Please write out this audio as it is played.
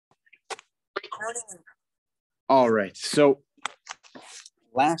All right. So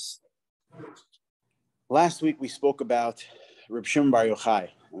last week we spoke about Reb Shimon Bar Yochai,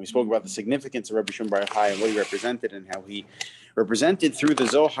 and we spoke about the significance of Reb Shimon Bar Yochai and what he represented, and how he represented through the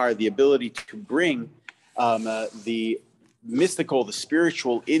Zohar the ability to bring the mystical, the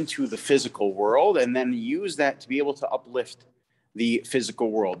spiritual into the physical world, and then use that to be able to uplift the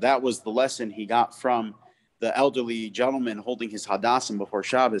physical world. That was the lesson he got from the elderly gentleman holding his Hadassim before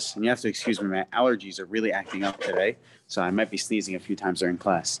Shabbos. And you have to excuse me, my allergies are really acting up today, so I might be sneezing a few times during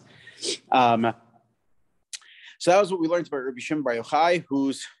class. So that was what we learned about Rabbi Shimon Bar Yochai,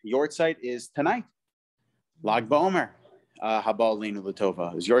 whose yortzeit is tonight. Lag BaOmer, Haba Aleinu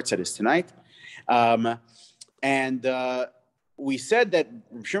L'Tova. His yortzeit is tonight. And we said that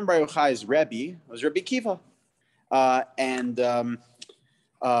Rabbi Shimon Bar Yochai's Rebbe was Rebbe Akiva.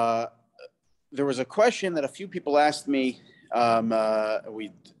 There was a question that a few people asked me. We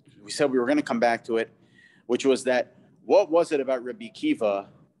said we were going to come back to it, which was that what was it about Rebbe Akiva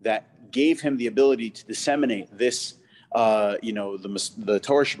that gave him the ability to disseminate this, the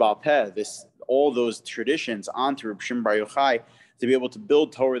Torah Sheba'al Peh, all those traditions onto Rebbe Shimon Bar Yochai to be able to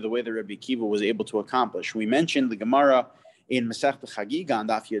build Torah the way that Rebbe Akiva was able to accomplish. We mentioned the Gemara in Masechta Chagiga on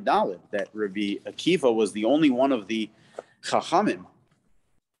Daf Yud Daled that Rebbe Akiva was the only one of the Chachamim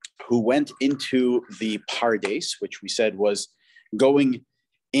who went into the Pardes, which we said was going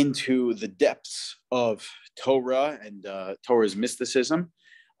into the depths of Torah and Torah's mysticism.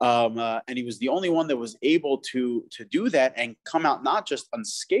 And he was the only one that was able to do that and come out not just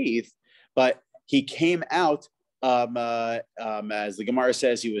unscathed, but he came out, as the Gemara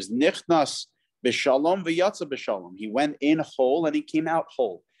says, he was nichnas b'shalom v'yatza b'shalom. He went in whole and he came out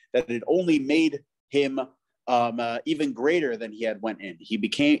whole. That it only made him even greater than he had went in.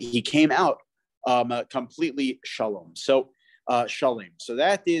 He came out completely shalom. So shalom. So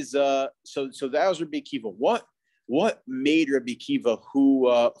that is so that was Rebbe Akiva. What made Rebbe Akiva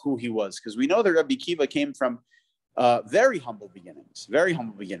who he was? Because we know that Rebbe Akiva came from very humble beginnings.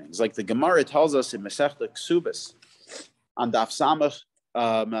 Like the Gemara tells us in Masechta Ksubas on Daf Samach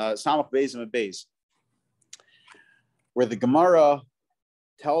Beis and Beis, where the Gemara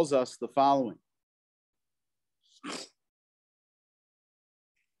tells us the following.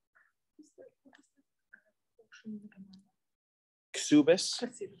 Ksubas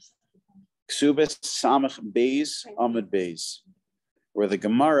Samach Beis Amud Beis, where the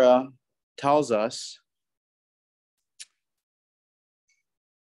Gemara tells us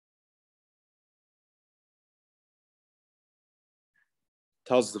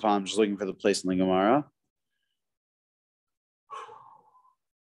the following. I'm just looking for the place in the Gemara.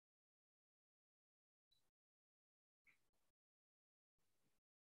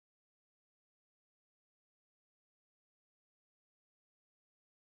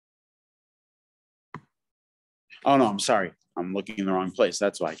 Oh no, I'm sorry. I'm looking in the wrong place.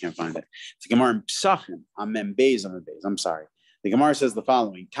 That's why I can't find it. It's the Gemara in Psachim on Mem Beis on the Beis. I'm sorry. The Gemara says the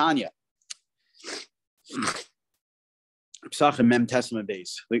following: Tanya. Psachim Mem Tesma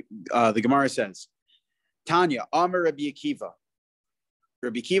Beis. The Gemara says, Tanya, Amar Rabbi Akiva.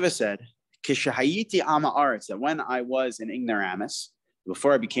 Rabbi Akiva said, Kishahayiti Ama Aretz, that when I was in ignoramus,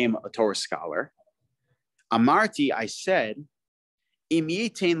 before I became a Torah scholar, Amarti, I said, Im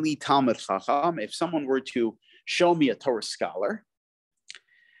yitain li Talmud Chacham, if someone were to show me a Torah scholar,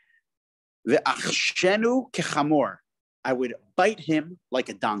 ve'achshenu kechamor, I would bite him like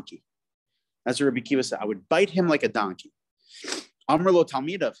a donkey. That's what Rabbi Akiva said. I would bite him like a donkey. Amr lo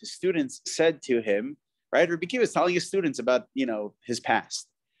Talmidav, his students said to him, right? Rabbi Akiva is telling his students about, his past,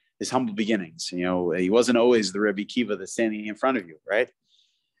 his humble beginnings. He wasn't always the Rabbi Akiva that's standing in front of you, right?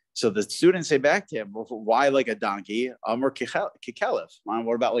 So the students say back to him, well, why like a donkey? Amr kikelef.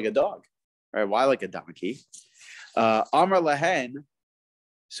 What about like a dog? Right? Why like a donkey? Amr lahen.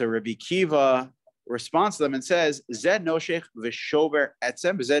 So Rabbi Akiva responds to them and says, Zed noshech v'shover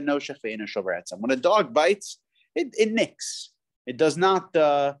etzem, zed noshech ve'ena shover etzem. When a dog bites, it nicks. It does not,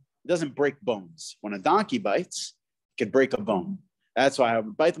 doesn't break bones. When a donkey bites, it could break a bone. That's why I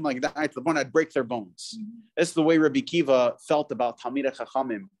would bite them like a donkey to the point I'd break their bones. Mm-hmm. That's the way Rabbi Akiva felt about Talmidei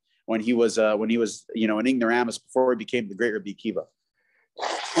Chachamim when he was an ignoramus before he became the great Rabbi Akiva.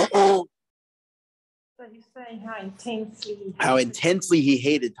 So he's saying how intensely he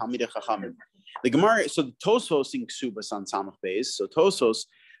hated Talmidei Chachamim. The Gemara, so the Tosos in Ksubas on Samach Beis. So Tosos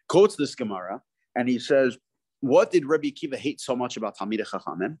quotes this Gemara and he says, what did Rabbi Akiva hate so much about Talmidei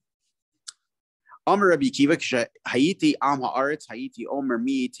Chachamim? Amar Rabbi Akiva, Hayiti am haaretz, Hayiti omer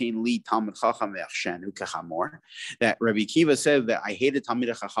mi yitain li Talmid Chacham ve'achshenu kechamor. That Rabbi Akiva said that I hated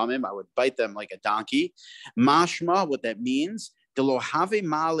Talmidei Chachamim, I would bite them like a donkey. Mashma, what that means, The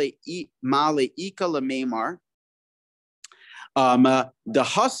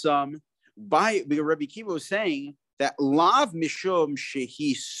Hassam by Rabbi Akiva was saying that lav mishum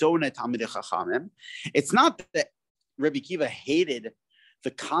shehi sona talmidei chachamim. It's not that Rabbi Akiva hated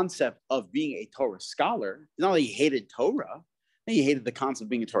the concept of being a Torah scholar. It's not that he hated Torah. He hated the concept of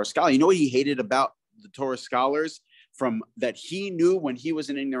being a Torah scholar. You know what he hated about the Torah scholars from that he knew when he was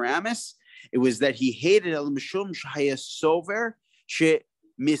an ignoramus? It was that he hated el mishum shehaya sover she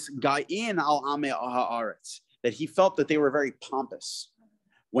misgayin al amei haaretz. That he felt that they were very pompous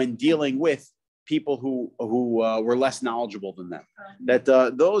when dealing with people who were less knowledgeable than them. That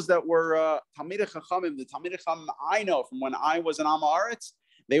those that were Talmidei Chachamim, the Talmidei Chachamim I know from when I was an Am Haaretz,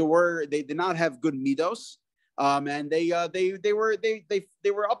 they did not have good midos, and they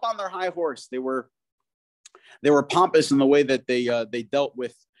were up on their high horse. They were pompous in the way that they dealt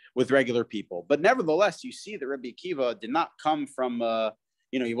with regular people. But nevertheless, you see that Rebbe Akiva did not come from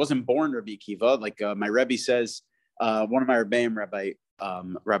he wasn't born Rebbe Akiva. Like my Rebbe says, one of my Rebbeim, Rabbi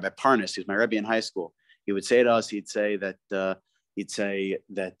Parnas, who's my Rebbe in high school, he would say to us, he'd say that, do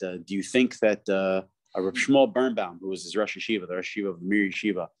you think that a Reb Shmuel Birnbaum, who was his Rosh Yeshiva, the Rosh Yeshiva of the Mir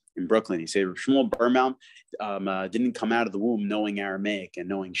Yeshiva in Brooklyn, he said Reb Shmuel Birnbaum didn't come out of the womb knowing Aramaic and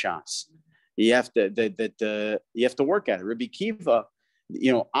knowing Shas. You have to work at it. Rebbe Akiva,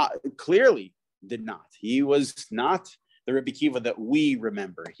 clearly did not. He was not the Rebbe Akiva that we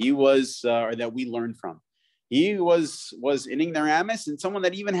remember. He was, or that we learned from. He was an ignoramus and someone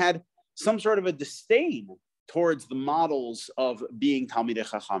that even had some sort of a disdain towards the models of being Talmidei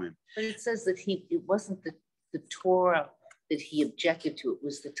Chachamim. But it says that it wasn't the Torah that he objected to. It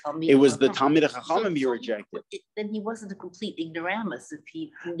was the Talmidei. It was the Talmidei Chachamim he rejected. Then he wasn't a complete ignoramus if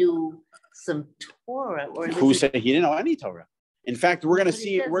he knew some Torah. Or who said he didn't know any Torah? In fact, we're going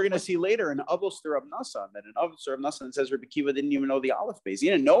to see later in Avos Reb Nassan that in Avos Reb Nassan says Rebbe Akiva didn't even know the Aleph Beis. He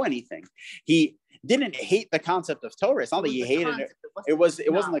didn't know anything. He didn't hate the concept of Torah. It's not that he hated it. It wasn't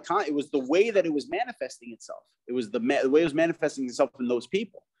it was the way that it was manifesting itself. It was the way it was manifesting itself in those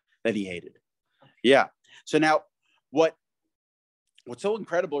people that he hated. Yeah. So now, what's so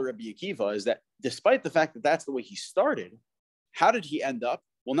incredible, Rebbe Akiva, is that despite the fact that that's the way he started, how did he end up?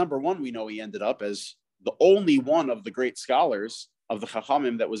 Well, number one, we know he ended up as the only one of the great scholars of the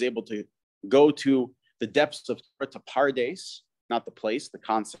Chachamim that was able to go to the depths of Torah, to Pardes, not the place, the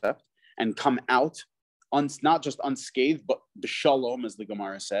concept, and come out not just unscathed, but b'shalom, as the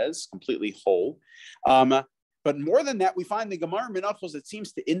Gemara says, completely whole. But more than that, we find the Gemara Menachos that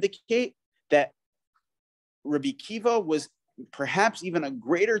seems to indicate that Rabbi Akiva was perhaps even a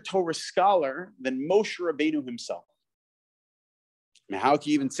greater Torah scholar than Moshe Rabbeinu himself. Now, how can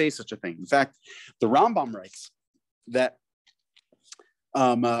you even say such a thing? In fact, the Rambam writes that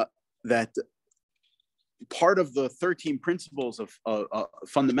that part of the 13 principles of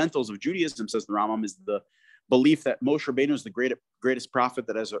fundamentals of Judaism, says the Rambam, is the belief that Moshe Rabbeinu is the greatest prophet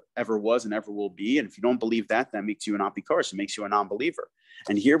that ever was and ever will be. And if you don't believe that, that makes you an apikoros. It makes you a non-believer.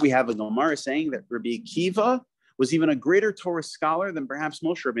 And here we have a Gemara saying that Rabbi Akiva was even a greater Torah scholar than perhaps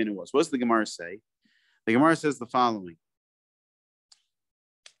Moshe Rabbeinu was. What does the Gemara say? The Gemara says the following.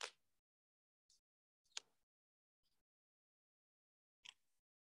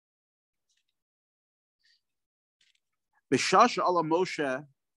 B'shash ala Moshe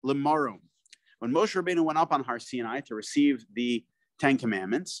l'marom. When Moshe Rabbeinu went up on Har Sinai to receive the Ten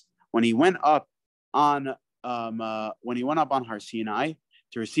Commandments, when he went up on Har Sinai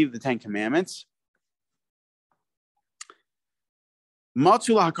to receive the Ten Commandments,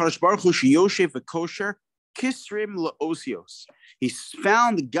 Matzu lahakadosh baruch hu sheyoshev v'kosher kisrim leosios. He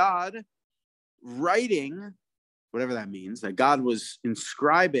found God writing, whatever that means, that God was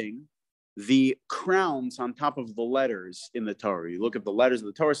inscribing the crowns on top of the letters in the Torah. You look at the letters of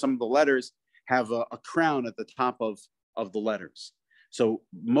the Torah, some of the letters have a crown at the top of the letters. So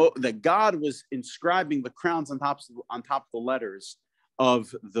that God was inscribing the crowns on top of the letters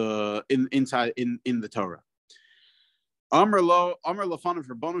of the inside the Torah. Amar lafanav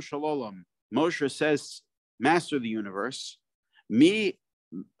Rabbanu Shalom. Moshe says, Master of the universe, mi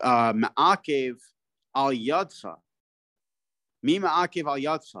ma'akev al yadcha, mi ma'akev al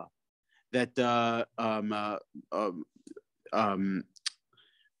yadcha. That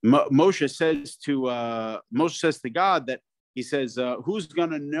Moshe says to God that he says, who's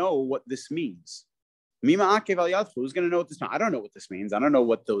going to know what this means? Who's going to know what this means? I don't know what this means. I don't know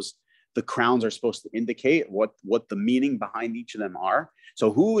what the crowns are supposed to indicate, what the meaning behind each of them are.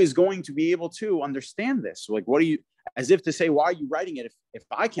 So who is going to be able to understand this? Like, what are you, as if to say, why are you writing it? If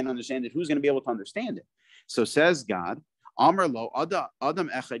I can understand it, who's going to be able to understand it? So says God, Amar lo adam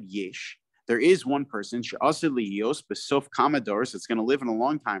echad yesh. there is one person, She'aseh Lios Besof Kamadors, that's going to live in a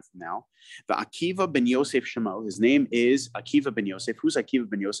long time from now. The Akiva ben Yosef Shemo. His name is Akiva ben Yosef. Who's Akiva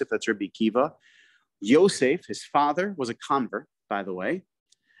ben Yosef? That's Rebbe Akiva. Yosef, his father, was a convert, by the way.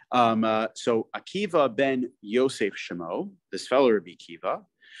 So Akiva ben Yosef Shemo, this fellow Rebbe Akiva,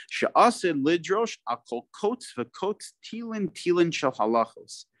 She'aseh Lidrosh Akol Kotz V'Kotz Tilin Shel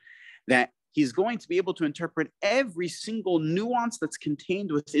Halachos, that he's going to be able to interpret every single nuance that's contained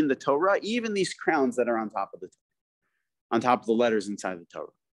within the Torah, even these crowns that are on top of the letters inside the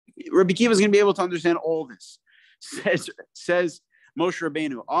Torah. Rebbe Akiva is going to be able to understand all this. Says Moshe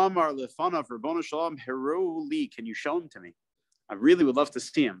Rabbeinu, Amar lefanav Rabbonu Shalom Heru li. Can you show him to me? I really would love to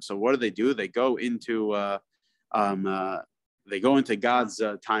see him. So what do? They go into God's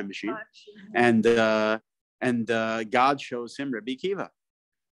time machine, and God shows him Rebbe Akiva.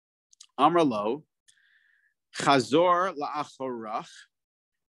 Amar lo, Chazor la'achorach,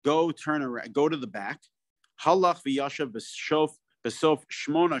 turn around, go to the back. Halach v'yashav besof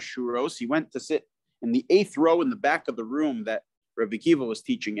shmona shuros. He went to sit in the 8th row in the back of the room that Rebbe Akiva was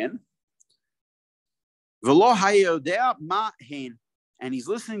teaching in. V'lo hayodea ma'hein, and he's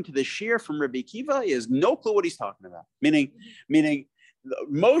listening to the shir from Rebbe Akiva. He has no clue what he's talking about. Meaning,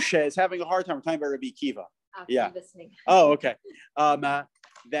 Moshe is having a hard time. We're talking about Rebbe Akiva. Yeah. Listening. Oh, okay.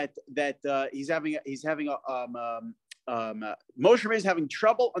 He's having Moshe Rabbeinu is having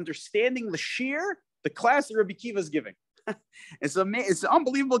trouble understanding the shir, the class that Rebbe Akiva is giving. It's an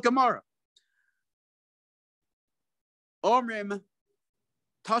unbelievable Gemara. Omrim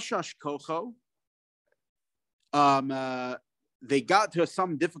Tashash Kocho. They got to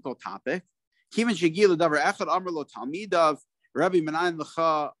some difficult topic. So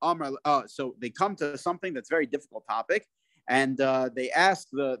they come to something that's very difficult topic, and they ask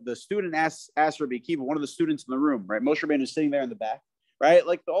the student asks Rebbe Akiva, one of the students in the room, right? Moshe Rabbeinu is sitting there in the back, right?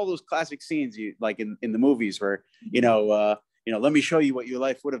 Like all those classic scenes you like in the movies where let me show you what your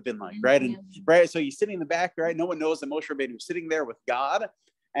life would have been like, right? And right, so he's sitting in the back, right? No one knows that Moshe Rabbeinu is sitting there with God,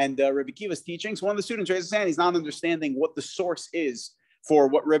 and Rebbe Akiva is teaching. So one of the students raises his hand. He's not understanding what the source is for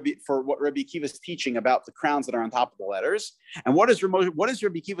what Rebbe Akiva is teaching about the crowns that are on top of the letters. And what is Rebbe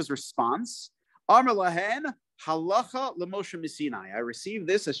Akiva's response? Amar lahen halacha leMoshe Sinai. I received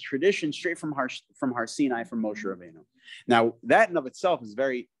this as tradition straight from Har Sinai, from Moshe Rabbeinu. Now that in of itself is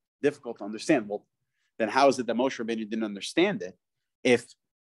very difficult to understand. Well, then how is it that Moshe Rabbeinu didn't understand it if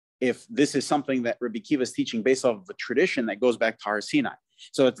this is something that Rebbe Akiva is teaching based off of a tradition that goes back to Har Sinai?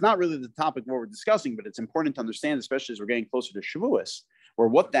 So it's not really the topic of what we're discussing, but it's important to understand, especially as we're getting closer to Shavuos, where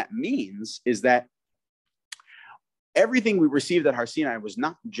what that means is that everything we received at Har Sinai was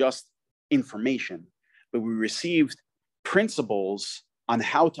not just information, but we received principles on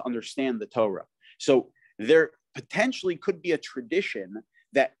how to understand the Torah. So there potentially could be a tradition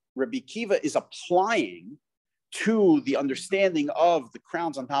that Rebbe Akiva is applying to the understanding of the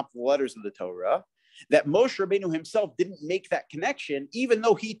crowns on top of the letters of the Torah, that Moshe Rabbeinu himself didn't make that connection, even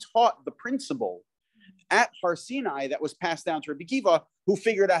though he taught the principle at Har Sinai that was passed down to Rebbe Akiva, who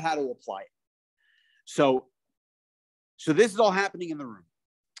figured out how to apply it. So this is all happening in the room.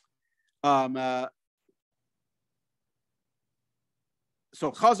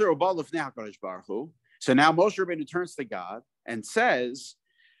 So Chazer Obal Lifnei HaKadosh Baruch Hu. So now Moshe Rabbeinu turns to God and says,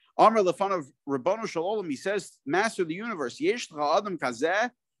 Amar Lefanav Rabbonu Shalom, he says, Master of the universe, Yesh L'cha Adam Kazeh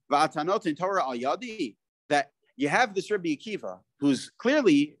V'atanot in Torah Al Yadi, that you have this Rebbe Akiva, who's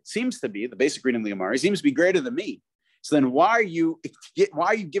clearly seems to be, the basic reading of the Gemara, he seems to be greater than me. So then why are you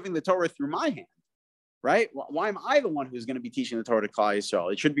giving the Torah through my hand, right? Why am I the one who's going to be teaching the Torah to Klal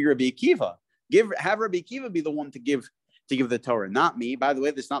Yisrael? It should be Rebbe Akiva. Have Rebbe Akiva be the one to give the Torah, not me. By the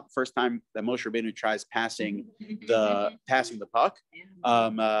way, this is not the first time that Moshe Rabbeinu tries passing the puck.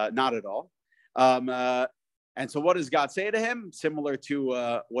 Not at all. And so what does God say to him? Similar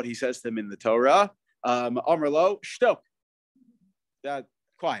to what he says to him in the Torah. Amar lo, shtok.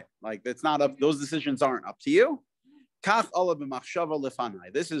 Quiet. Like that's not up. Those decisions aren't up to you. Kach ala b'machshava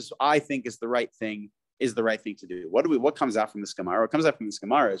lefanai. This is, I think, is the right thing to do. What comes out from this Gemara? What comes out from this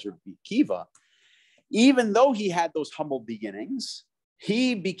Gemara is Rebbe Akiva. Even though he had those humble beginnings,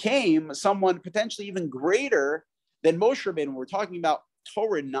 he became someone potentially even greater than Moshe Rabbeinu. We're talking about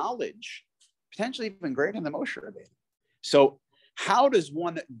Torah knowledge, potentially even greater than Moshe Rabbeinu. So how does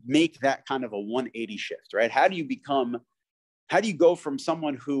one make that kind of a 180 shift, right? How do you go from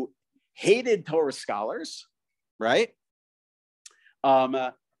someone who hated Torah scholars, right?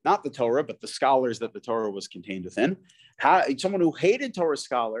 Not the Torah, but the scholars that the Torah was contained within. Someone who hated Torah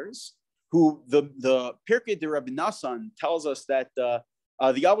scholars, who the Pirkei de Rabbi Nassan tells us that the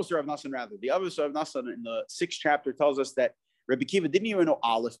Avos of Rabbi Nassan, rather, the Avos of Rabbi Nassan in the 6th chapter tells us that Rebbe Akiva didn't even know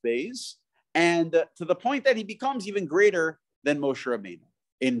Aleph Beis, and to the point that he becomes even greater than Moshe Rabbeinu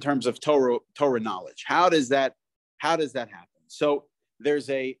in terms of Torah knowledge. How does that happen? So there's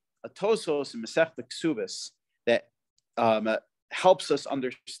a Tosos in Masechta Ksubis that helps us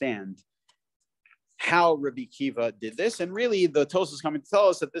understand how Rabbi Akiva did this. And really, the Tosos is coming to tell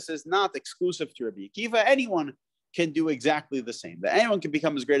us that this is not exclusive to Rabbi Akiva. Anyone can do exactly the same, that anyone can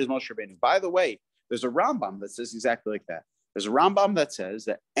become as great as Moshe Rabbeinu. By the way, there's a Rambam that says exactly like that. There's a Rambam that says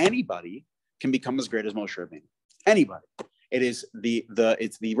that anybody can become as great as Moshe Rabbeinu. Anybody. It is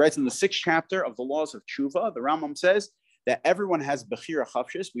writes in the 6th chapter of the laws of Tshuva. The Rambam says that everyone has Bechira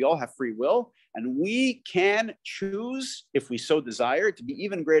Chafshis. We all have free will, and we can choose, if we so desire, to be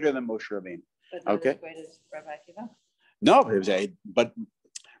even greater than Moshe Rabbeinu. But not as great as Rebbe Akiva? No, but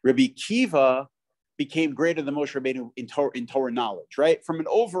Rabbi Akiva became greater than Moshe Rabbeinu in Torah knowledge, right? From an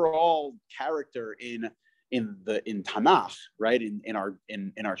overall character in Tanakh, right? In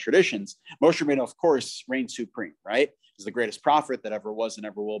our traditions, Moshe Rabbeinu, of course, reigns supreme, right? He's the greatest prophet that ever was and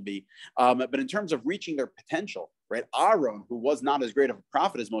ever will be. But in terms of reaching their potential, right? Aaron, who was not as great of a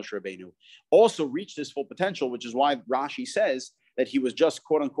prophet as Moshe Rabbeinu, also reached his full potential, which is why Rashi says that he was just,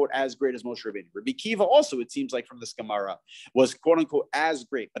 quote unquote, as great as Moshe Rabbeinu. Rabbi Akiva also, it seems like from this Gemara, was, quote unquote, as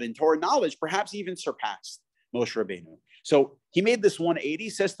great, but in Torah knowledge, perhaps even surpassed Moshe Rabbeinu. So he made this 180.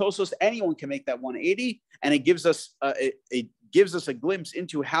 Says Tosos, anyone can make that 180, and it gives us a glimpse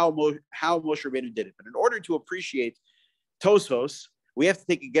into how Moshe Rabbeinu did it. But in order to appreciate Tosos, we have to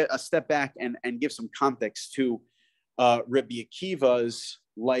take a step back and give some context to Rabbi Akiva's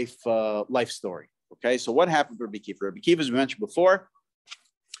life story. Okay, so what happened to Rabbi Akiva? Rabbi Akiva, as we mentioned before,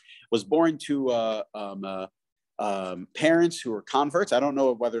 was born to parents who were converts. I don't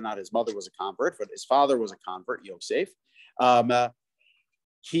know whether or not his mother was a convert, but his father was a convert, Yosef.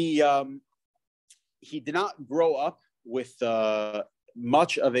 He did not grow up with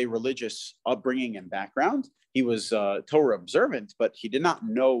much of a religious upbringing and background. He was Torah observant, but he did not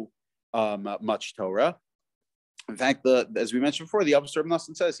know much Torah. In fact, as we mentioned before, the Abba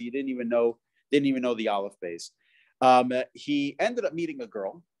Nassan says he didn't even know the Aleph Beis. He ended up meeting a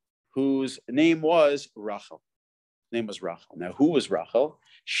girl whose name was Rachel. Now, who was Rachel?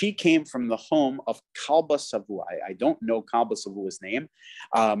 She came from the home of Kalba Savua. I don't know Kalba Savua's name.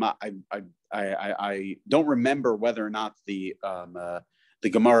 I don't remember whether or not the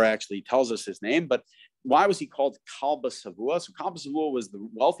Gemara actually tells us his name, but why was he called Kalba Savua? So Kalba Savua was the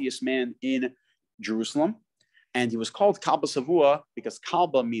wealthiest man in Jerusalem, and he was called Kalba Savua because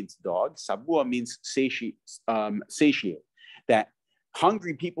Kalba means dog, Savua means satiate. That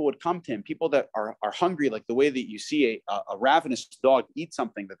hungry people would come to him, people that are hungry, like the way that you see a ravenous dog eat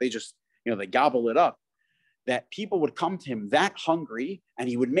something that they just, they gobble it up, that people would come to him that hungry, and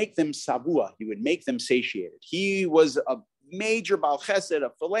he would make them savua, he would make them satiated. He was a major Baal Chesed,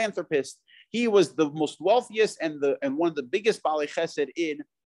 a philanthropist. He was the most wealthiest and one of the biggest Baal Chesed in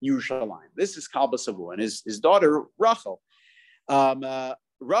Yerushalayim. This is Kalba Savua, and his daughter Rachel.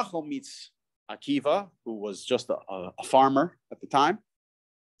 Rachel meets Akiva, who was just a farmer at the time,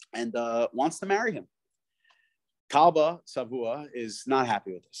 and wants to marry him. Kalba Savua is not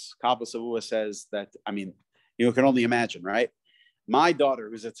happy with this. Kalba Savua says that, you can only imagine, right? My daughter,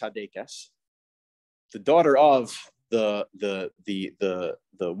 who's a tzaddikas, the daughter of the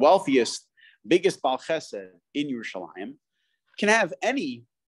wealthiest, biggest Baal Chesed in Yerushalayim, can have any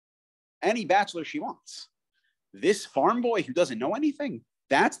bachelor she wants. This farm boy who doesn't know anything,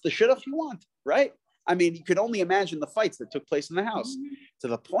 that's the shidduch you want, right? You could only imagine the fights that took place in the house. Mm-hmm. To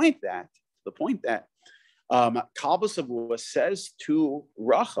the point that Kalba Savua says to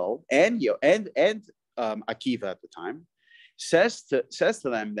Rachel and Akiva at the time, says to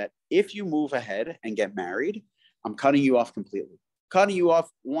them that if you move ahead and get married, I'm cutting you off completely, cutting you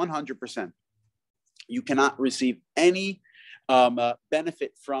off 100%. You cannot receive any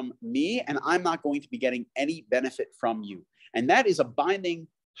benefit from me, and I'm not going to be getting any benefit from you. And that is a binding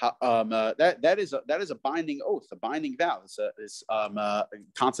that is a binding oath, a binding vow. It's a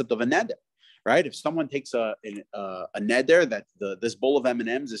concept of a neder, right? If someone takes a neder that this bowl of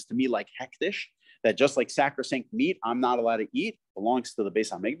M&Ms is to me like hektish, that just like sacrosanct meat, I'm not allowed to eat, belongs to the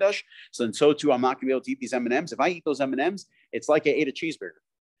Beis HaMikdash. So too, I'm not going to be able to eat these M&Ms. If I eat those M&Ms, it's like I ate a cheeseburger.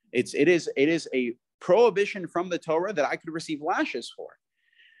 It is a prohibition from the Torah that I could receive lashes for.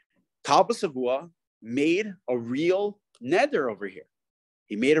 Kalba Savua made a real neder over here.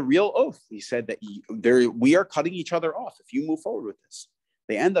 He made a real oath. He said that we are cutting each other off if you move forward with this.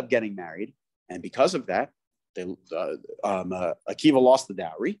 They end up getting married, and because of that, Akiva lost the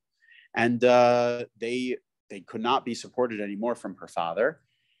dowry, and they could not be supported anymore from her father.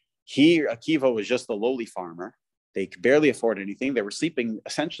 Akiva was just a lowly farmer, They could barely afford anything. They were sleeping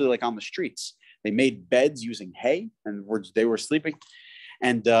essentially like on the streets. They made beds using hay, and they were sleeping.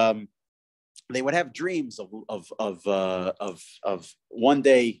 And they would have dreams of one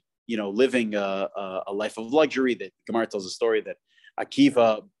day, living a life of luxury. That Gemara tells a story that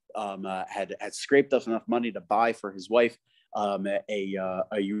Akiva had scraped up enough money to buy for his wife a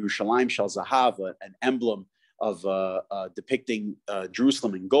Yerushalayim Shel Zahav, an emblem of depicting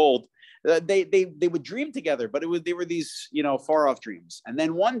Jerusalem in gold. They would dream together, but they were these far off dreams. And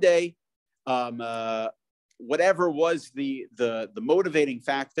then one day, whatever was the motivating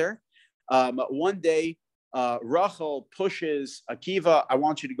factor, one day Rachel pushes Akiva, I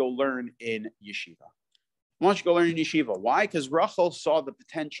want you to go learn in yeshiva. I want you to go learn in yeshiva. Why? Because Rachel saw the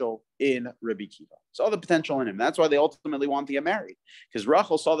potential in Rebbe Akiva, saw the potential in him. That's why they ultimately want to get married, because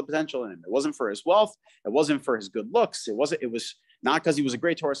Rachel saw the potential in him. It wasn't for his wealth. It wasn't for his good looks. It was not because he was a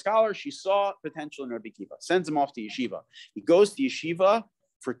great Torah scholar. She saw potential in Rebbe Akiva, sends him off to yeshiva. He goes to yeshiva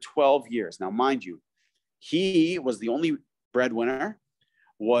for 12 years. Now, mind you, he was the only breadwinner,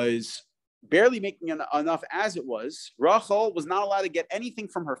 was barely making enough as it was. Rachel was not allowed to get anything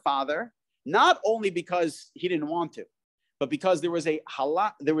from her father, not only because he didn't want to, but because there was a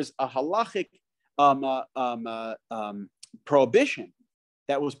halachic prohibition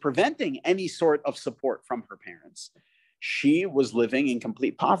that was preventing any sort of support from her parents. She was living in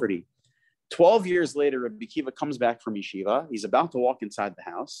complete poverty. 12 years later, Rebbe Akiva comes back from yeshiva. He's about to walk inside the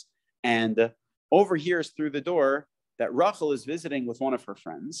house and overhears through the door that Rachel is visiting with one of her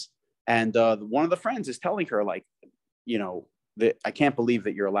friends. And one of the friends is telling her, like, I can't believe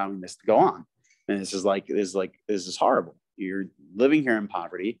that you're allowing this to go on. And this is horrible. You're living here in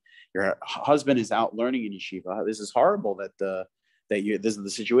poverty. Your husband is out learning in yeshiva. This is horrible this is the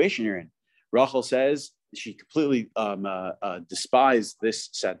situation you're in. Rachel says she completely despised this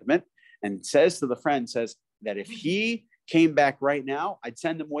sentiment and says to the friend, that if he came back right now, I'd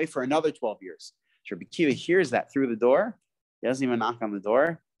send him away for another 12 years. So Rebbe Akiva hears that through the door. He doesn't even knock on the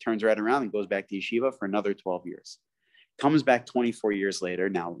door, turns right around and goes back to yeshiva for another 12 years. Comes back 24 years later.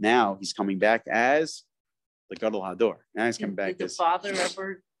 Now he's coming back as the Gadol Hador. Now he's coming back. Did the father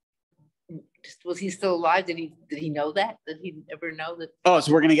ever, was he still alive? Did he know that? Did he ever know that? Oh,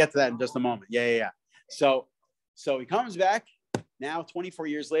 so we're going to get to that in just a moment. Yeah. So he comes back now 24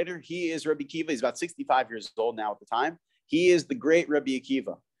 years later. He is Rebbe Akiva. He's about 65 years old now at the time. He is the great Rebbe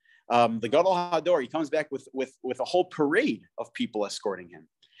Akiva. The Gadol Hador, he comes back with a whole parade of people escorting him.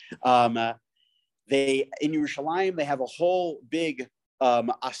 In Yerushalayim, they have a whole big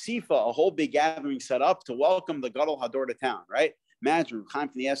asifa, a whole big gathering set up to welcome the Gadol Hador to town, right? Imagine Chaim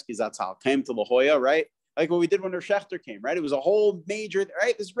Kanievsky Zatzal came to La Jolla, right? Like what we did when Rav Shechter came, right? It was a whole major,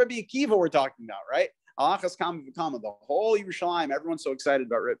 right? This is Rebbe Akiva we're talking about, right? Alachas Kama V'Kama, the whole Yerushalayim, everyone's so excited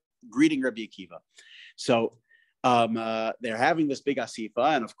about greeting Rebbe Akiva. So they're having this big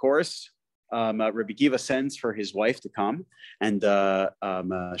asifa, and of course, Rebbe Akiva sends for his wife to come, and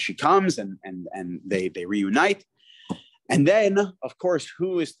she comes, and they reunite. And then, of course,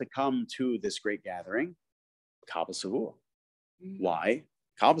 who is to come to this great gathering? Kabbalah Savua. Why?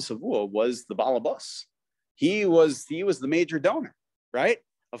 Kabbalah Savua was the balabas. He was the major donor, right?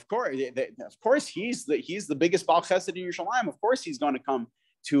 Of course, he's the biggest Baal Chesed in Yerushalayim. Of course, he's going to come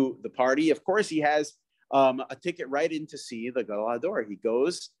to the party. Of course, he has a ticket right in to see the Gadol Hador. He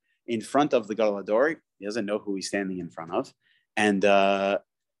goes in front of the Gadol Hador. He doesn't know who he's standing in front of. And Rebbe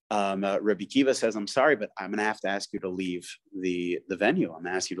Akiva says, I'm sorry, but I'm going to have to ask you to leave the venue. I'm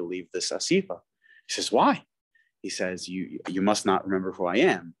going to ask you to leave this asifa. He says, why? He says, you must not remember who I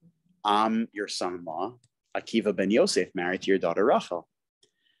am. I'm your son-in-law, Akiva ben Yosef, married to your daughter Rachel.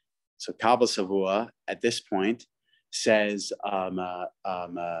 So Kabbalah Savua at this point says,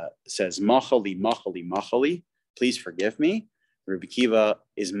 Machali, please forgive me. Rebbe Akiva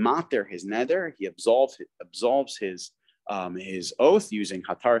is mater his neder. He absolves his oath using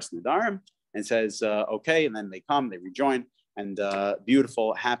Hataras Nedarim and says, okay. And then they come, they rejoin, and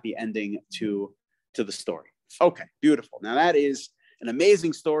beautiful, happy ending to the story. Okay, beautiful. Now that is an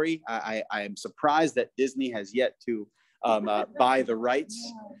amazing story. I am surprised that Disney has yet to buy the rights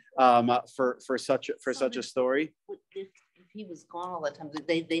for such a story. If he was gone all the time,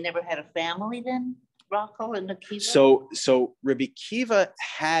 they never had a family then, Rachel and Akiva? So Rebbe Akiva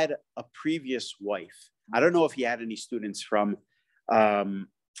had a previous wife. I don't know if he had any students from any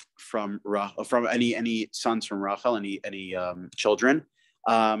sons from Rachel, any children.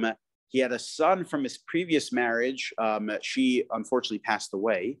 He had a son from his previous marriage. She unfortunately passed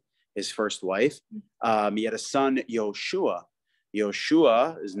away, his first wife. He had a son, Yoshua.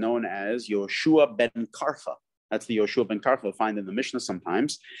 Yoshua is known as Yoshua ben Karcha. That's the Yoshua ben Karcha we find in the Mishnah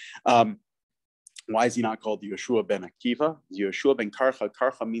sometimes. Why is he not called Yeshua ben Akiva? Yeshua ben Karcha.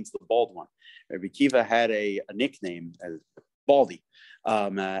 Karcha means the bald one. Rebbe Akiva had a nickname, Baldy. So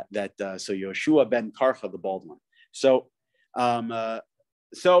Yeshua ben Karcha, the bald one. So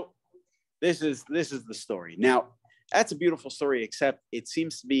this is the story. Now, that's a beautiful story, except it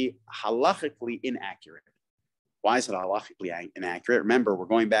seems to be halachically inaccurate. Why is it halachically inaccurate? Remember, we're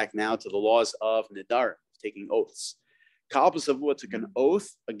going back now to the laws of Nidar, taking oaths. Kalb Savua took an oath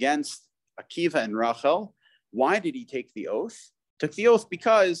against Akiva and Rachel. Why did he take the oath? Took the oath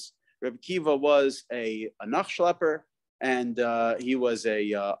because Rebbe Akiva was a nachschlepper, and he was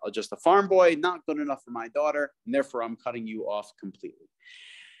just a farm boy, not good enough for my daughter, and therefore I'm cutting you off completely.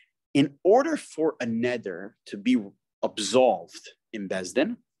 In order for a neder to be absolved in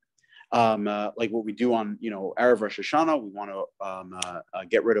Bezdin, like what we do on Erev Rosh Hashanah, we want to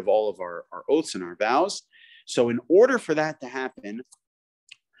get rid of all of our oaths and our vows. So in order for that to happen,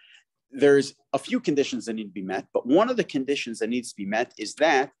 there's a few conditions that need to be met, but one of the conditions that needs to be met is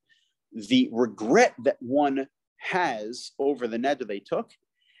that the regret that one has over the neder they took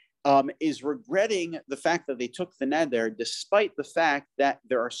is regretting the fact that they took the neder, despite the fact that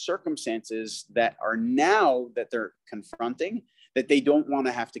there are circumstances that are now that they're confronting that they don't want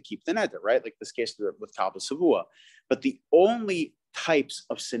to have to keep the neder, right? Like this case with Kalb Savua. But the only types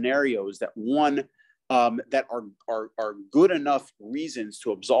of scenarios that one that are good enough reasons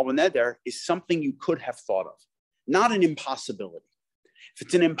to absolve a neder is something you could have thought of, not an impossibility. If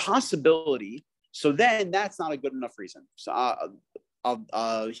it's an impossibility, so then that's not a good enough reason. So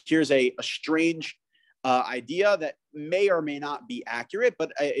here's a strange idea that may or may not be accurate,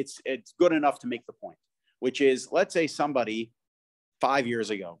 but it's good enough to make the point, which is, let's say somebody 5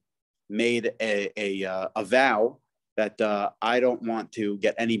 years ago made a vow that I don't want to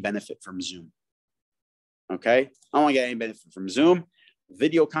get any benefit from Zoom. Okay, I don't want to get any benefit from Zoom,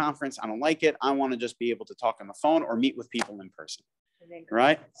 video conference. I don't like it. I want to just be able to talk on the phone or meet with people in person,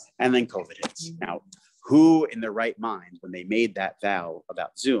 right? And then COVID hits. Now, who in their right mind, when they made that vow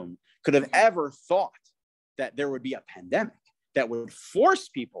about Zoom, could have ever thought that there would be a pandemic that would force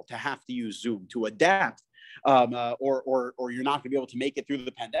people to have to use Zoom to adapt, or you're not going to be able to make it through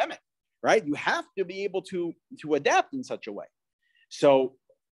the pandemic, right? You have to be able to adapt in such a way. So,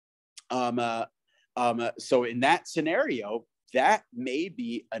 so in that scenario, that may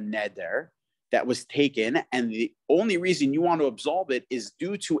be a neder that was taken, and the only reason you want to absolve it is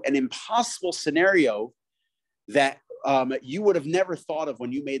due to an impossible scenario that you would have never thought of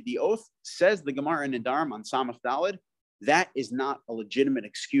when you made the oath. Says the Gemara in Nedarim on Samach Daled, that is not a legitimate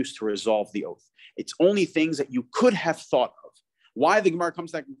excuse to resolve the oath. It's only things that you could have thought of. Why the Gemara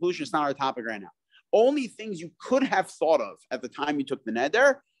comes to that conclusion, it's not our topic right now. Only things you could have thought of at the time you took the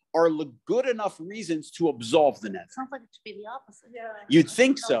neder are good enough reasons to absolve the neder. Sounds like it should be the opposite. Yeah. You'd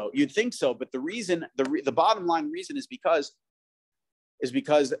think so. But the reason, the bottom line reason is because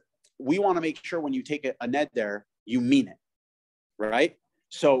we want to make sure when you take a neder, you mean it, right?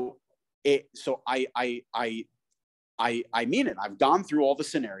 So I mean it. I've gone through all the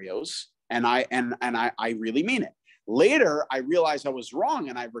scenarios, and I really mean it. Later, I realize I was wrong,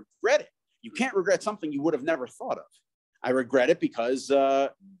 and I regret it. You can't regret something you would have never thought of. I regret it because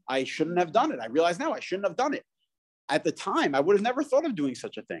I shouldn't have done it. I realize now I shouldn't have done it. At the time, I would have never thought of doing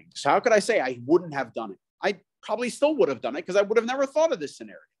such a thing. So how could I say I wouldn't have done it? I probably still would have done it because I would have never thought of this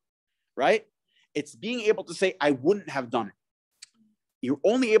scenario, right? It's being able to say I wouldn't have done it. You're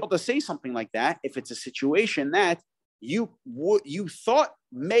only able to say something like that if it's a situation that you thought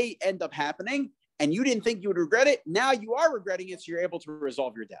may end up happening, and you didn't think you would regret it. Now you are regretting it, so you're able to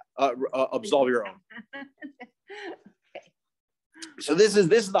resolve your debt, absolve your own. So this is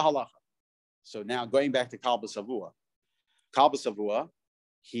the halacha. So now going back to Kalb Savua. Kalb Savua,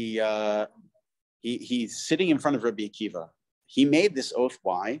 he's sitting in front of Rebbe Akiva. He made this oath.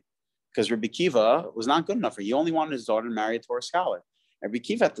 Why? Because Rebbe Akiva was not good enough for him. He only wanted his daughter to marry a Torah scholar. Rebbe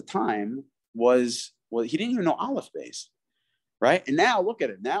Akiva at the time he didn't even know Aleph Beis, right? And now look at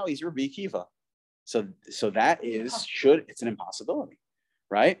it. Now he's Rebbe Akiva. So that it's an impossibility,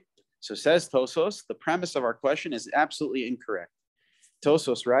 right? So says Tosos, the premise of our question is absolutely incorrect.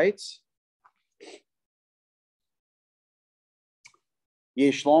 Tosos writes,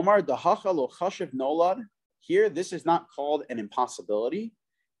 Yesh lomar dahacha lo chashiv nolad. Here, this is not called an impossibility.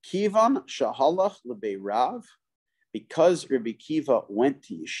 Kivan shahalach lebei Rav, because Rebbe Akiva went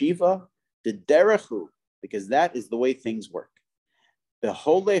to yeshiva, the derechu, because that is the way things work. The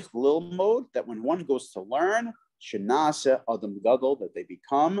holech lilmod, that when one goes to learn, shenase adam gadol, that they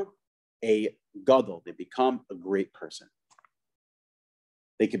become a gadol, they become a great person.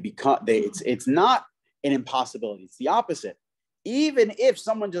 They could become. It's not an impossibility. It's the opposite. Even if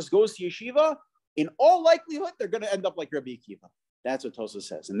someone just goes to yeshiva, in all likelihood, they're going to end up like Rebbe Akiva. That's what Tosfos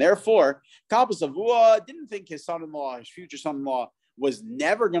says. And therefore, Kalpa Savua didn't think his son-in-law, his future son-in-law, was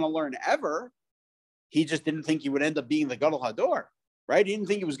never going to learn ever. He just didn't think he would end up being the Gadol Hador, right? He didn't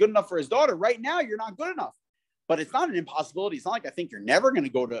think he was good enough for his daughter. Right now, you're not good enough. But it's not an impossibility. It's not like I think you're never going to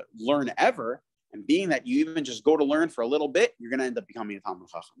go to learn ever. And being that you even just go to learn for a little bit, you're going to end up becoming a Talmid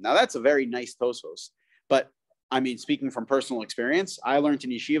Chacham. Now, that's a very nice Tosfos. But, I mean, speaking from personal experience, I learned in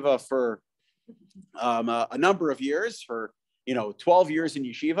yeshiva for a number of years, for 12 years in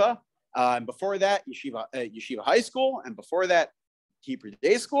yeshiva. And before that, yeshiva high school. And before that, Hebrew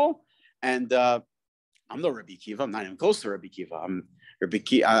day school. And I'm no Rebbe Akiva. I'm not even close to Rebbe Akiva.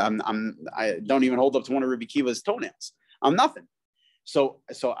 I don't even hold up to one of Rebbe Akiva's toenails. I'm nothing. So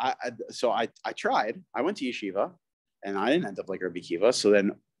I tried. I went to yeshiva, and I didn't end up like Rebbe Akiva. So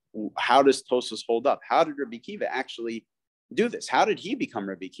then, how does Tosfos hold up? How did Rebbe Akiva actually do this? How did he become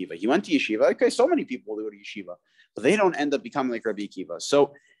Rebbe Akiva? He went to yeshiva. Okay, so many people go to yeshiva, but they don't end up becoming like Rebbe Akiva.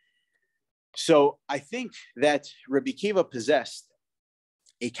 So I think that Rebbe Akiva possessed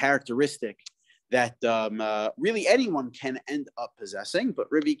a characteristic that really anyone can end up possessing, but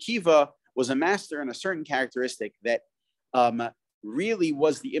Rebbe Akiva was a master in a certain characteristic that really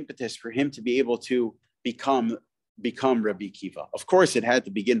was the impetus for him to be able to become Rebbe Akiva. Of course, it had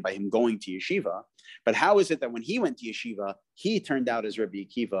to begin by him going to yeshiva, but how is it that when he went to yeshiva, he turned out as Rebbe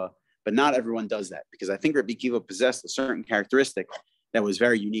Akiva, but not everyone does that? Because I think Rebbe Akiva possessed a certain characteristic that was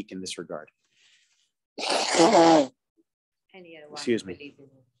very unique in this regard. Excuse me.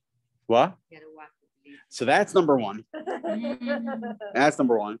 What? So that's number one. That's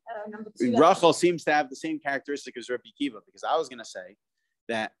number one. Rachel seems to have the same characteristic as Rebbe Akiva, because I was going to say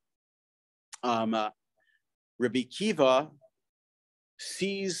that Rebbe Akiva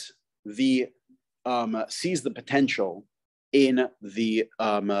sees the potential in the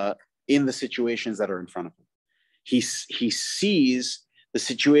situations that are in front of him. He sees the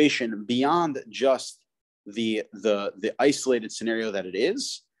situation beyond just the isolated scenario that it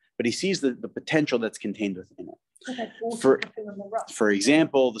is, but he sees the potential that's contained within it. For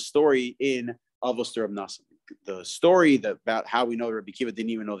example, the story in Was Rebbe Akiva, the story about how we know Rebbe Akiva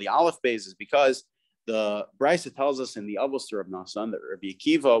didn't even know the Aleph Beis is because the Brisa tells us in the Was Rebbe Akiva that Rebbe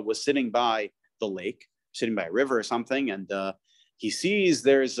Akiva was sitting by the lake, sitting by a river or something, and he sees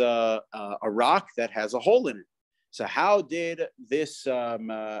there's a rock that has a hole in it. So how did this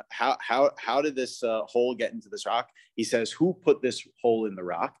how did this hole get into this rock? He says, who put this hole in the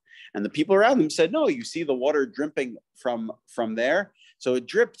rock? And the people around him said, no, you see the water dripping from there. So it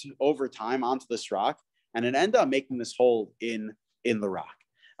dripped over time onto this rock, and it ended up making this hole in the rock.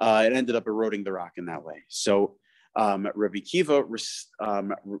 It ended up eroding the rock in that way. So Rebbe Akiva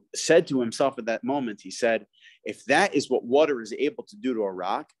said to himself at that moment, he said, if that is what water is able to do to a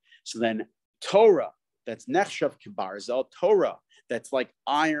rock, so then Torah, that's nechshav kibarzel, Torah, that's like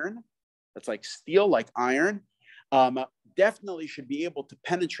iron, that's like steel, like iron, definitely should be able to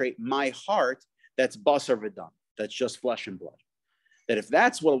penetrate my heart, that's basar v'dam, that's just flesh and blood. That if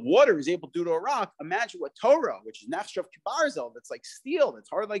that's what water is able to do to a rock, imagine what Torah, which is nechshav kibarzel, that's like steel, that's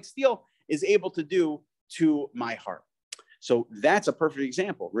hard like steel, is able to do to my heart. So that's a perfect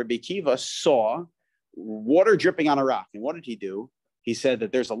example. Rebbe Akiva saw water dripping on a rock, and what did he do? He said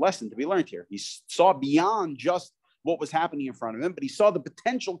that there's a lesson to be learned here. He saw beyond just what was happening in front of him, but he saw the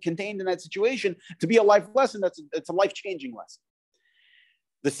potential contained in that situation to be a life lesson. It's a life-changing lesson.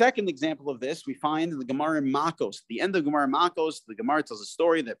 The second example of this we find in the Gemara in Makos. At the end of Gemara Makos, the Gemara tells a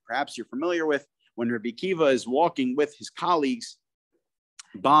story that perhaps you're familiar with, when Rebbe Akiva is walking with his colleagues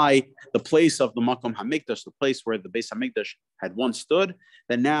by the place of the Makom HaMikdash, the place where the Beis HaMikdash had once stood,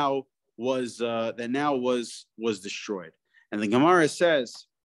 that now was destroyed. And the Gemara says,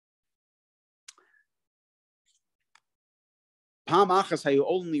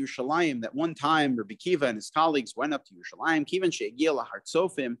 that one time Rebbe Akiva and his colleagues went up to Yerushalayim. Kivan she'egia lahar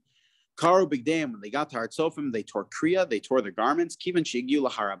tzofim, karu bigdeim. When they got to Har Tzofim, they tore kriya, they tore their garments. Kivan she'egia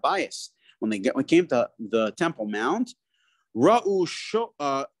lahar abayis. When they came to the Temple Mount, ra'u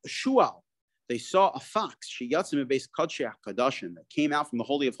shual. They saw a fox, sheyatzim beis kodshei hakadashim, that came out from the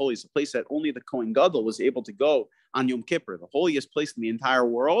Holy of Holies, a place that only the Kohen Gadol was able to go on Yom Kippur, the holiest place in the entire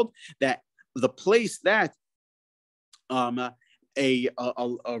world, that the place that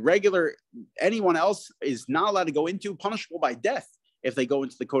a regular, anyone else is not allowed to go into, punishable by death if they go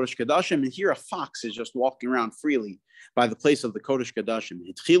into the Kodesh Kodashim. And here a fox is just walking around freely by the place of the Kodesh Kodashim.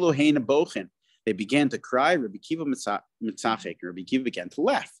 Hitchilu heina bochen. They began to cry. Rebbe Akiva mitzachek. Rebbe Akiva began to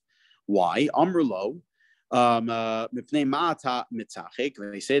laugh. Why? Amrulo. Mipnei ma'ata mitzachek.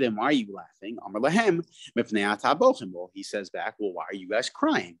 They say to him, why are you laughing? Amr lahem mipnei ata bochen. Well, he says back, well, why are you guys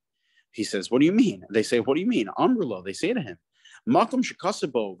crying? He says, what do you mean? They say, what do you mean? Amrulo, they say to him, Makom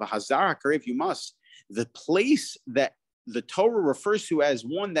shekasabo v'hazara if you must. The place that the Torah refers to as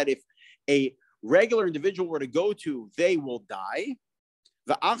one that if a regular individual were to go to, they will die.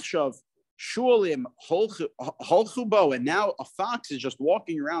 V'achshav shulim holchubo, and now a fox is just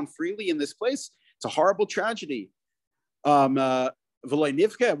walking around freely in this place. It's a horrible tragedy. V'loy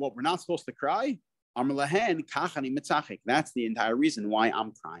nivke, what, we're not supposed to cry? Amrlahen kachani mitzachik. That's the entire reason why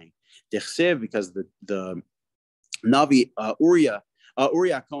I'm crying. Dichsev, because the Navi Uriah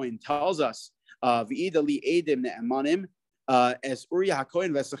Cohen tells us v'ida li edim ne'emanim as Uriah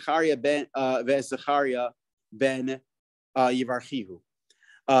Cohen v'Zechariah ben Yivarchihu.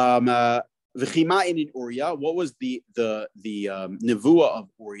 V'chima in Uriah. What was the nevuah of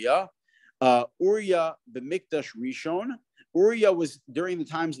Uriah? Uriah b'mikdash rishon. Uriah was during the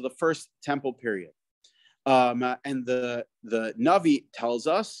times of the first temple period, and the Navi tells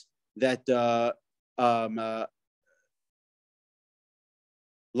us that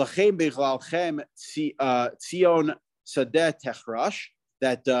Lachem b'chlalchem Tzion sadeh techrash,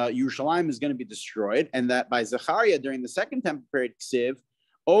 that Yerushalayim is going to be destroyed, and that by Zechariah during the second temple period, Ksiv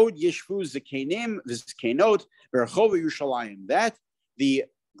od yeshvu zekenim v'zekenot berachov Yerushalayim, that the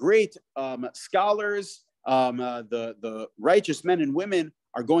great scholars, the righteous men and women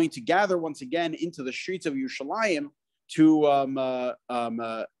are going to gather once again into the streets of Yerushalayim to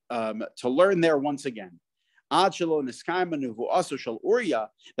learn there once again. That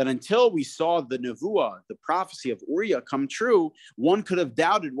until we saw the nevuah, the prophecy of Uriah come true, one could have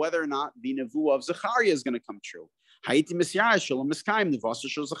doubted whether or not the nevuah of Zechariah is going to come true. I was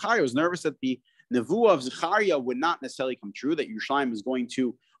nervous that the nevuah of Zechariah would not necessarily come true, that Yerushalayim is going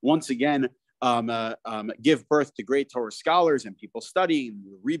to once again give birth to great Torah scholars and people studying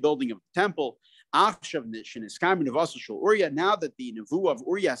the rebuilding of the temple. Now that the nevuah of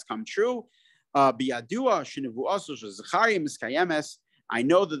Uriah has come true, I know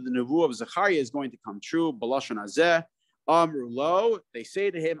that the nevuah of Zechariah is going to come true. They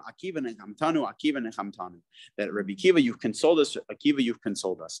say to him, Akiva nechamtanu, that Rebbe Akiva, you've consoled us. Akiva, you've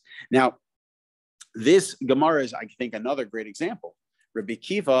consoled us. Now, this Gemara is, I think, another great example. Rebbe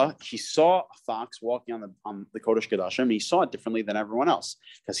Akiva, he saw a fox walking on the Kodesh Kodashim, and he saw it differently than everyone else,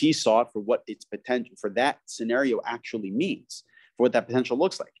 because he saw it for what its potential, for that scenario actually means, for what that potential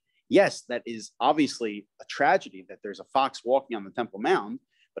looks like. Yes, that is obviously a tragedy that there's a fox walking on the Temple Mound,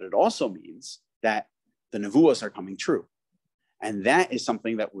 but it also means that the nevuahs are coming true. And that is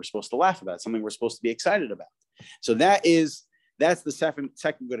something that we're supposed to laugh about, something we're supposed to be excited about. So that's the second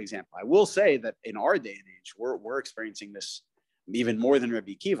good example. I will say that in our day and age, we're experiencing this even more than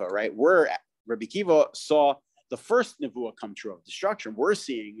Rebbe Akiva, right? Rebbe Akiva saw the first nevuah come true of destruction. We're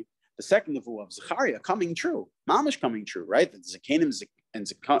seeing the second nevuah of Zechariah coming true, mamash coming true, right? That Zekanim and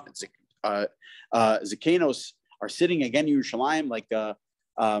Zekanos are sitting again in Yerushalayim, like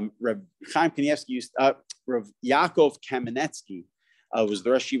Reb Chaim Kanievsky Rav Yaakov Kamenetsky was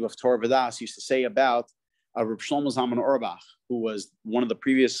the Rosh Yeshiva of Torah V'das, used to say about Reb Shlomo Zalman Auerbach, who was one of the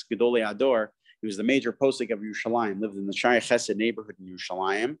previous Gedolei Ador. He was the major posek of Yerushalayim, lived in the Shai Chesed neighborhood in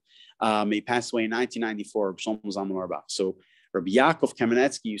Yerushalayim. He passed away in 1994, Reb Shlomo Zalman Auerbach. So Rabbi Yaakov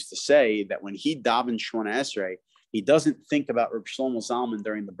Kamenetsky used to say that when he davened Shemona Esrei, he doesn't think about Reb Shlomo Zalman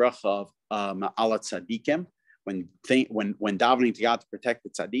during the bracha of Ala Tzadikim, when davening to God to protect the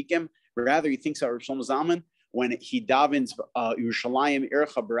Tzadikim. Rather, he thinks about Reb Shlomo Zalman when he davens Yerushalayim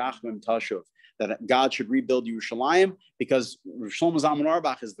Ircha Barachim Tashuv, that God should rebuild Yerushalayim, because Reb Shlomo Zalman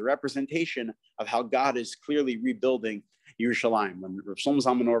Auerbach is the representation of how God is clearly rebuilding Yerushalayim. When Reb Shlomo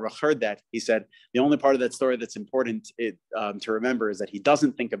Zalman Auerbach heard that, he said, the only part of that story that's important to remember is that he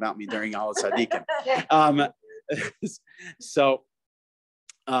doesn't think about me during Al Tzadikim. So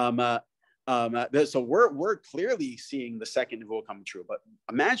we're clearly seeing the second nevuah come true. But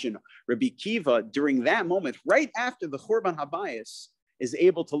imagine Rebbe Akiva during that moment, right after the Churban Habayis, is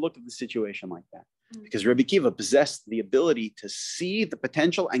able to look at the situation like that. Because Rebbe Akiva possessed the ability to see the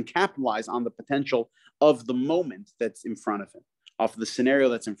potential and capitalize on the potential of the moment that's in front of him, of the scenario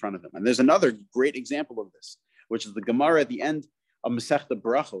that's in front of him. And there's another great example of this, which is the Gemara at the end of Masechta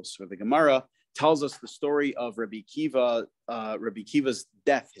Brachos, where the Gemara tells us the story of Rebbe Akiva's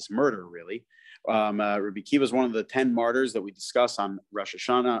death, his murder, really. Rebbe Akiva is one of the 10 martyrs that we discuss on Rosh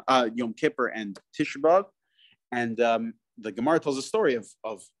Hashanah, Yom Kippur, and Tisha B'Av. And the Gemara tells a story of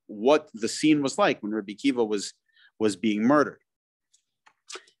what the scene was like when Rebbe Akiva was being murdered.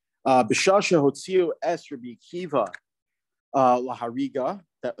 B'shasha hotziu es Rebbe Akiva lahariga,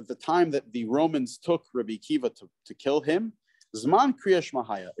 that at the time that the Romans took Rebbe Akiva to kill him, Zman Kriya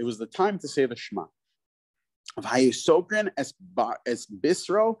Shmahaya, it was the time to say the Shema. of Hayusokrin as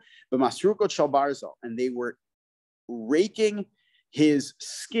Bisro, B'masrukot Shal Barzel, and they were raking his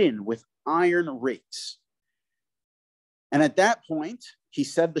skin with iron rakes. And at that point, he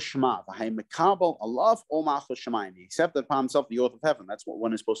said the Shema, he accepted upon himself the oath of heaven. That's what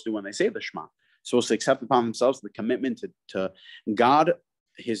one is supposed to do when they say the Shema. Supposed to accept upon themselves the commitment to God,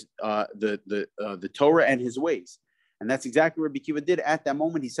 his the Torah and his ways. And that's exactly what Rebbe Akiva did. At that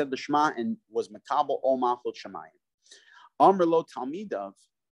moment, he said the Shema and was Makabel Ol Malchut Shemayim. Amr lo Talmidav,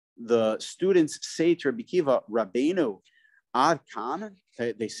 the students say to Rebbe Akiva, Rabbeinu Ad Kan,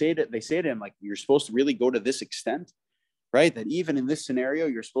 they say to him, like, you're supposed to really go to this extent, right? That even in this scenario,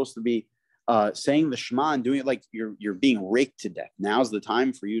 you're supposed to be saying the Shema and doing it like you're being raked to death. Now's the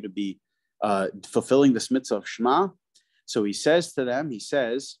time for you to be fulfilling this mitzvah of Shema. So he says to them,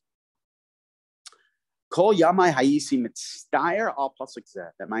 Kol Yamai Hayisi Mitzdayer al Pasuk Zeh,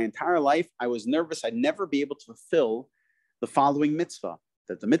 that my entire life I was nervous I'd never be able to fulfill the following mitzvah.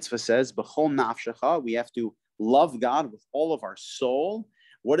 That the mitzvah says, B'chol nafshecha, we have to love God with all of our soul.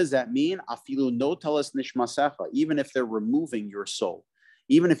 What does that mean? Afilu notalas nishmasecha, even if they're removing your soul,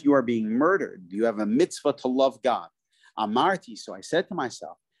 even if you are being murdered, you have a mitzvah to love God. Amarti, so I said to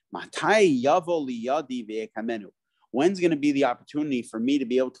myself, Matai yavo liyadi ve'ekamenu. When's going to be the opportunity for me to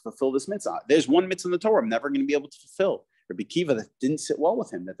be able to fulfill this mitzvah? There's one mitzvah in the Torah I'm never going to be able to fulfill. Rebbe Akiva, that didn't sit well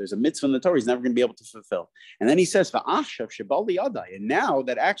with him, that there's a mitzvah in the Torah he's never going to be able to fulfill. And then he says, and now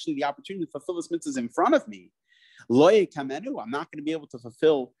that actually the opportunity to fulfill this mitzvah is in front of me, I'm not going to be able to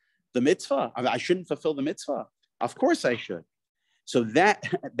fulfill the mitzvah. I shouldn't fulfill the mitzvah. Of course I should. So that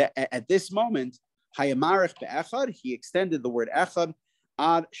at this moment, he extended the word echad,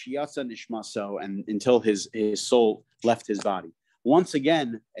 ad shiyatza nishmaso, and until his soul left his body. Once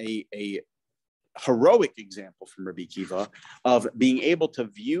again, a heroic example from Rebbe Akiva of being able to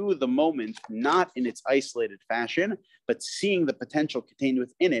view the moment not in its isolated fashion, but seeing the potential contained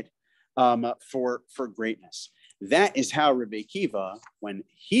within it for greatness. That is how Rebbe Akiva, when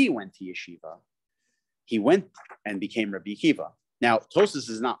he went to yeshiva, he went and became Rebbe Akiva. Now, Tosfos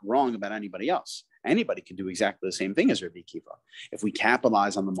is not wrong about anybody else. Anybody can do exactly the same thing as Rebbe Akiva. If we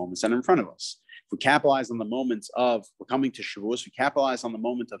capitalize on the moments that are in front of us, if we capitalize on the moments of, we're coming to Shavuos, we capitalize on the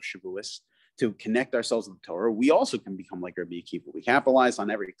moment of Shavuos to connect ourselves with the Torah, we also can become like Rebbe Akiva. We capitalize on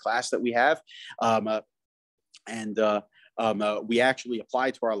every class that we have, we actually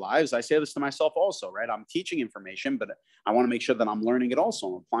apply to our lives. I say this to myself also, right? I'm teaching information, but I want to make sure that I'm learning it also.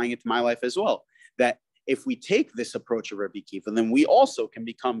 I'm applying it to my life as well. That if we take this approach of Rebbe Akiva, then we also can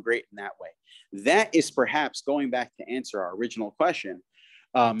become great in that way. That is perhaps, going back to answer our original question,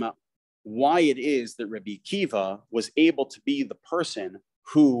 why it is that Rebbe Akiva was able to be the person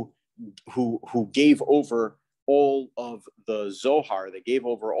who gave over all of the Zohar, that gave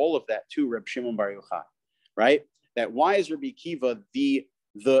over all of that to Reb Shimon Bar Yochai, right? That why is Rebbe Akiva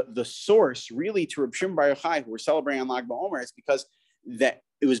the source really to Reb Shimon Bar Yochai, who we're celebrating on Lag BaOmer? It's because that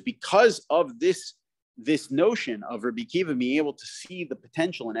it was because of this notion of Rebbe Akiva being able to see the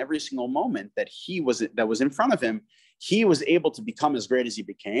potential in every single moment that was in front of him. He was able to become as great as he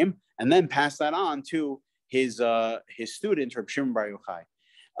became, and then pass that on to his student Reb Shimon Bar Yochai.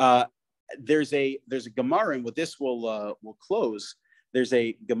 There's a Gemara, and with this we'll close. There's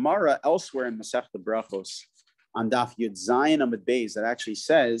a Gemara elsewhere in Masechta Brachos on Daf Yud Zayin Amud Beis that actually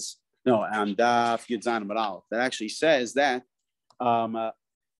says, on Daf Yud Zayin Amud Aleph, that actually says that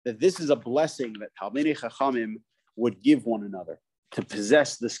that this is a blessing that Talmidei Chachamim would give one another, to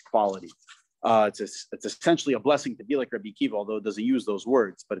possess this quality. It's essentially a blessing to be like Rebbe Akiva, although it doesn't use those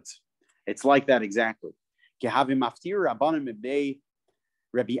words, but it's like that exactly.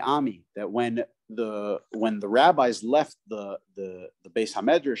 Rebbe Ami, that when the rabbis left the Beis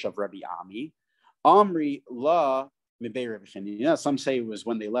Hamedrash of Rebbe Ami, Amri la mibei Rebbe Chanina. Some say it was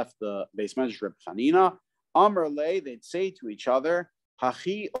when they left the Beis Hamedrash Rebbe Chanina. Amr le, they'd say to each other,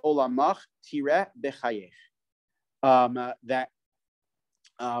 Hachi olamach tire bechayech. That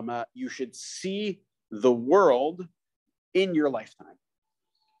you should see the world in your lifetime.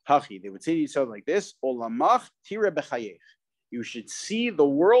 Hachi, they would say to each other like this: Olamach tire bechayech. You should see the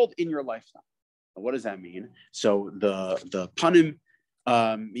world in your lifetime. Now, what does that mean? So the panim,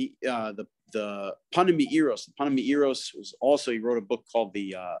 the panim mi'iros was also, he wrote a book called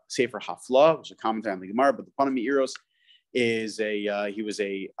the Sefer Hafla, which is a commentary on the Gemara. But the panim mi'iros is he was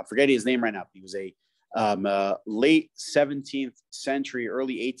a, I'm forgetting his name right now. He was a late 17th century,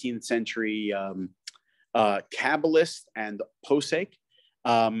 early 18th century Kabbalist and posek.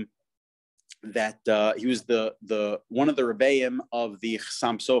 That he was the one of the Rebbeim of the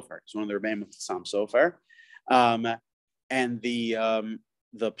Chassam Sofer. He's one of the Rebbeim of the Chassam Sofer, and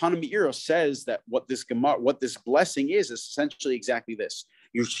the Panamiro says that what this blessing is essentially exactly this.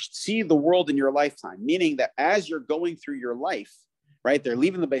 You see the world in your lifetime, meaning that as you're going through your life, right? They're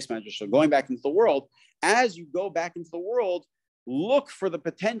leaving the base measure, so going back into the world. As you go back into the world, look for the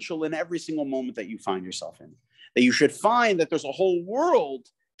potential in every single moment that you find yourself in. That you should find that there's a whole world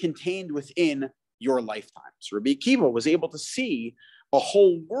contained within your lifetime. So Rebbe Akiva was able to see a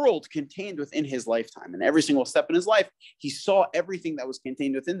whole world contained within his lifetime. And every single step in his life, he saw everything that was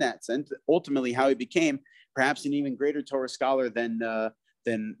contained within that. And ultimately how he became perhaps an even greater Torah scholar than Moshe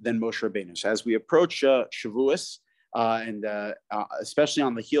Rabbeinu. So as we approach Shavuos, especially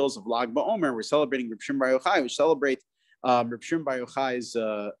on the heels of Lag BaOmer, we're celebrating Reb Shimon Bar Yochai. We celebrate Reb Shimon Bar Yochai's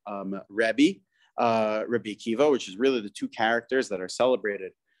Rebbe, Rebbe Akiva, which is really the two characters that are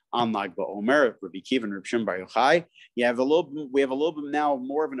celebrated on Lag BaOmer, Rebbe Akiva and Reb Shimon Bar Yochai. We have a little bit now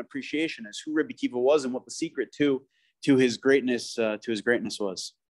more of an appreciation as who Rebbe Akiva was and what the secret to his greatness was.